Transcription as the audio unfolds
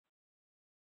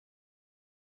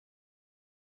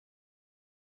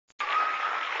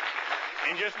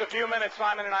In just a few minutes,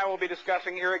 Simon and I will be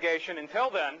discussing irrigation. Until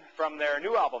then, from their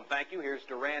new album, thank you, here's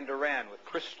Duran Duran with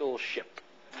Crystal Ship.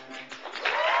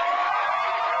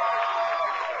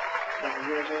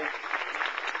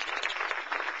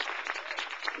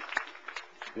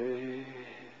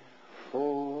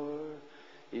 Before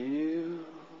you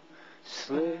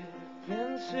slip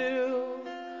into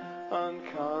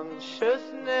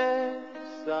unconsciousness,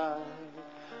 I'd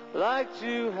like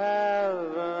to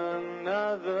have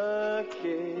another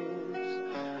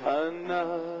kiss,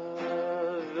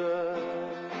 another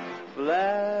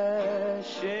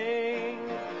flashing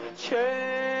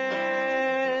chance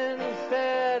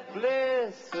at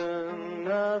bliss,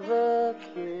 another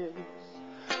kiss,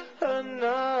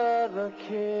 another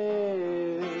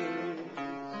kiss.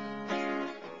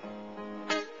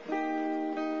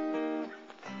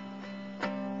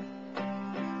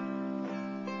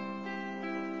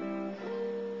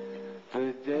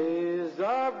 The days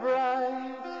are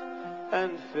bright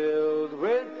and filled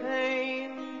with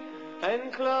pain,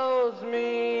 and clothe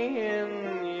me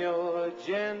in your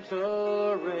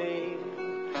gentle rain.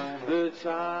 The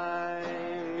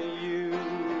time you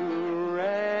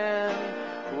ran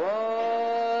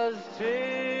was still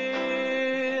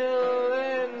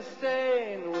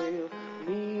insane. We'll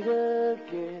meet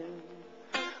again,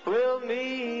 we'll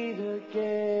meet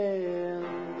again.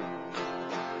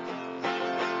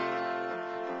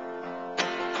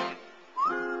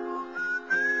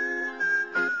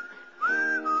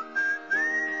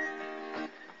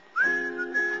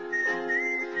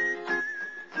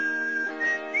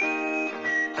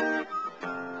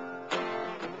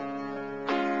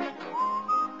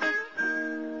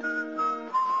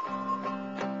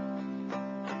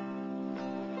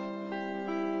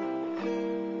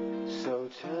 So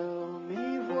tell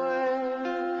me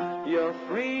where your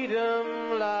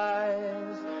freedom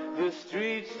lies. The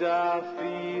streets are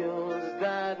fields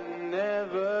that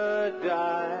never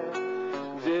die.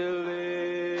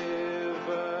 Deliver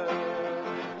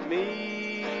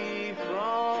me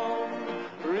from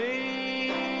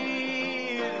reasons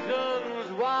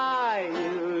why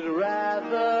you'd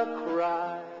rather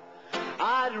cry.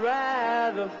 I'd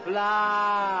rather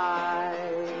fly.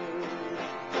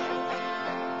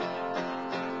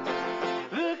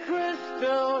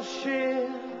 The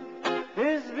ship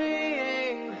is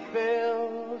being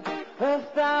filled,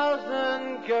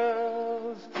 1,000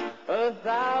 girls,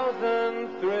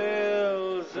 1,000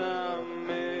 thrills, a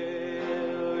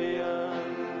million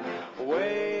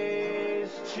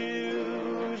ways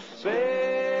to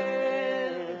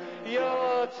spend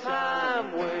your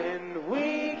time. When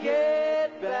we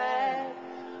get back,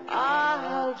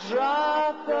 I'll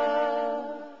drop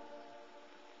a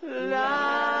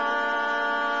line.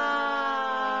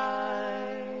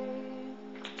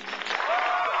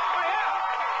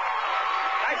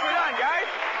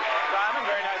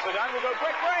 We'll go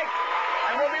quick break,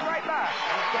 and we'll be right back.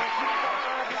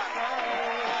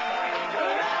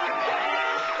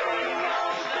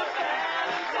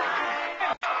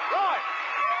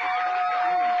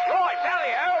 Roy,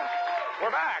 tally-ho!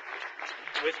 We're back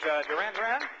with Duran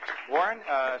Duran. Warren,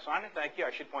 Simon, thank you.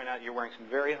 I should point out you're wearing some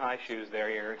very high shoes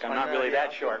there. I'm not really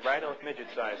that short, right? Oh, midget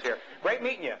size here. Great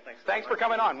meeting you. Thanks for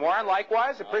coming on. Warren,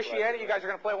 likewise. Appreciate it. You guys are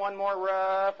going to play one more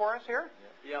for us here?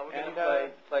 Yeah, we're going to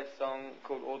play a song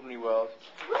called Ordinary World.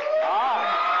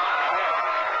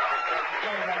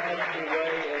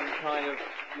 And kind of,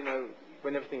 you know,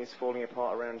 when everything is falling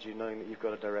apart around you, knowing that you've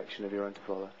got a direction of your own to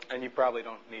follow. And you probably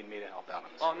don't need me to help out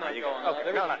on this. Oh, no, you go on.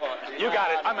 Okay, no. You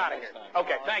got it. I'm out of here.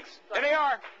 Okay, thanks. There they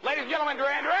are. Ladies and gentlemen,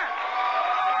 Duran Duran.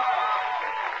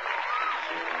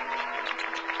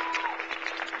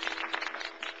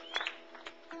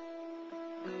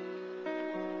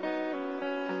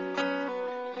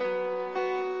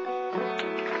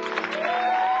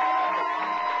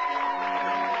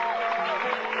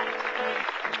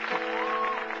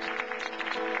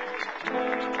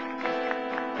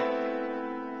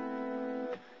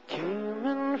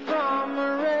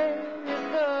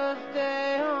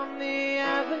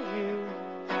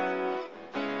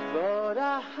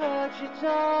 You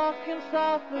talking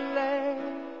softly.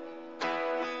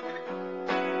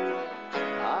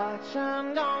 I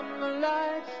turned on the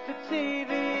lights, the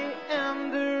TV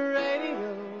and the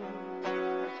radio.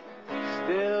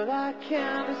 Still I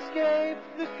can't escape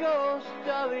the ghost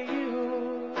of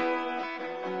you.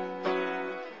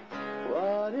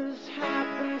 What has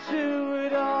happened to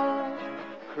it all?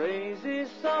 Crazy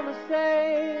summer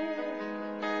say.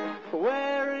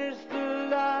 Where is the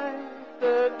light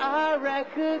that I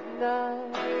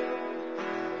recognize?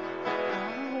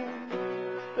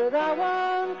 But I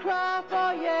won't cry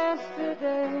for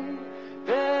yesterday.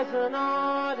 There's There's an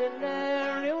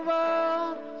ordinary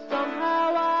world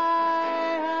somehow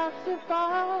I have to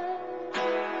find.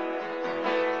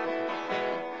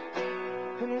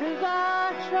 And as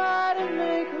I try to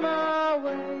make my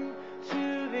way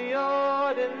to the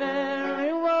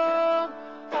ordinary world,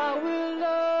 I will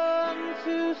learn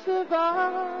to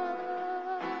survive.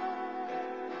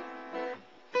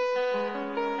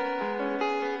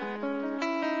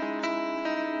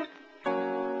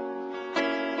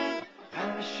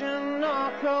 Passion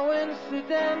or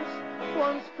coincidence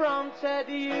once prompted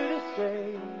you to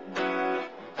say,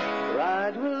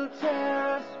 pride will tear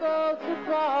us both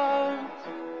apart.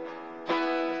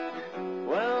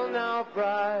 Well, now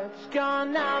pride's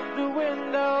gone out the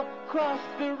window,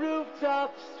 crossed the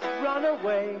rooftops, run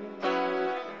away,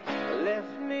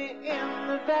 left me in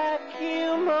the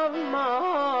vacuum of my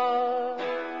heart.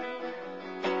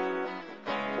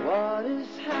 What is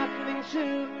happening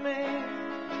to me?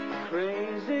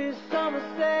 Crazy some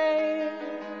say.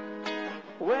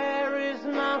 Where is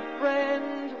my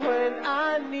friend when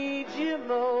I need you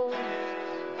most?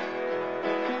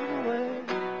 Come away,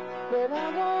 but I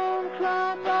won't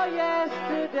cry for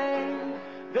yesterday.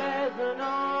 There's an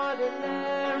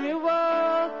ordinary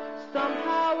world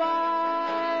somehow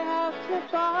I have to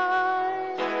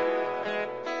find.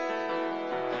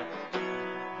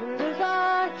 And as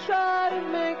I try to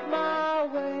make my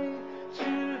way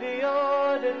to the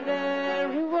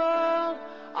ordinary world,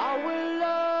 I will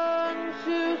learn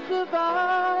to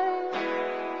survive.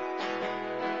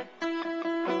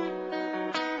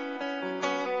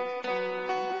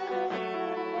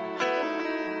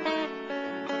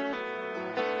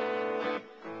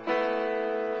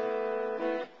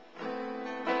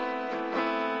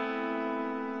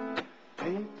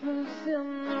 Papers in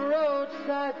the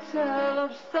roadside tell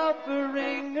of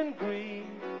suffering and grief.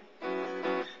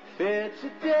 Fear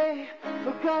today,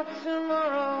 forgot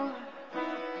tomorrow.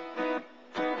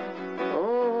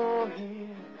 Oh,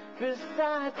 here,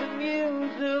 beside the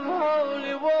news of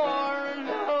holy war and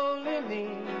holy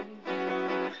need,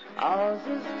 ours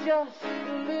is just a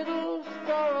little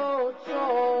sorrow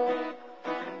torn.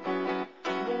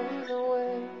 Going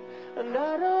away, and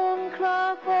I don't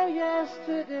cry for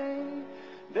yesterday.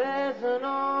 There's an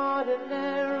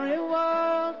ordinary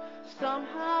world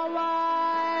somehow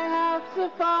I have to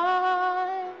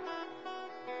find.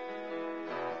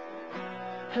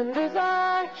 And as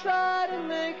I try to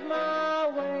make my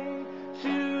way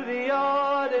to the